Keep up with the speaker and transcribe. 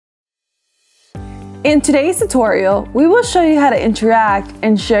In today's tutorial, we will show you how to interact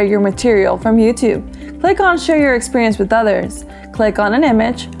and share your material from YouTube. Click on Share Your Experience with Others. Click on an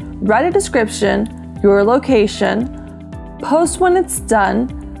image, write a description, your location, post when it's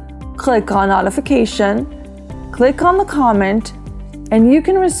done, click on Notification, click on the comment, and you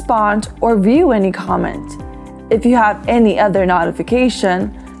can respond or view any comment. If you have any other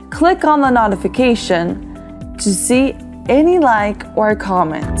notification, click on the notification to see any like or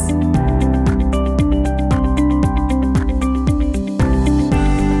comments.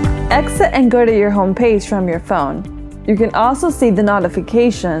 Exit and go to your home page from your phone. You can also see the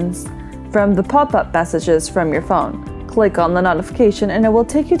notifications from the pop-up messages from your phone. Click on the notification and it will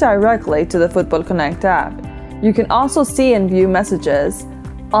take you directly to the FutbolConnect app. You can also see and view messages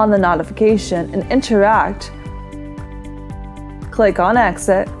on the notification and interact. Click on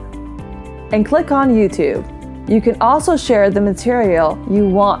Exit and click on YouTube. You can also share the material you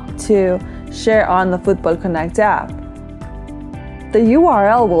want to share on the FutbolConnect app. The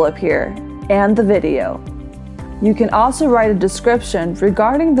URL will appear and the video. You can also write a description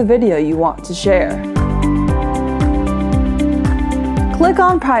regarding the video you want to share. Click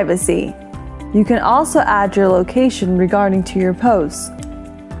on Privacy. You can also add your location regarding to your posts.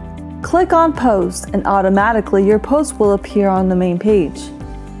 Click on Post and automatically your post will appear on the main page.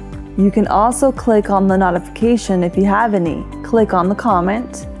 You can also click on the notification if you have any. Click on the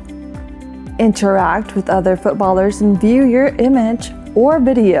comment. Interact with other footballers and view your image or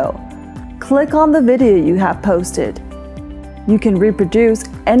video. Click on the video you have posted. You can reproduce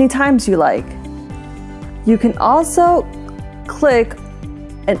any times you like. You can also click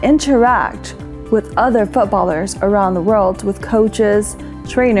and interact with other footballers around the world, with coaches,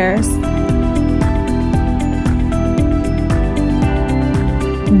 trainers.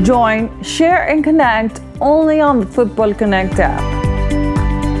 Join, share, and connect only on the FutbolConnect app.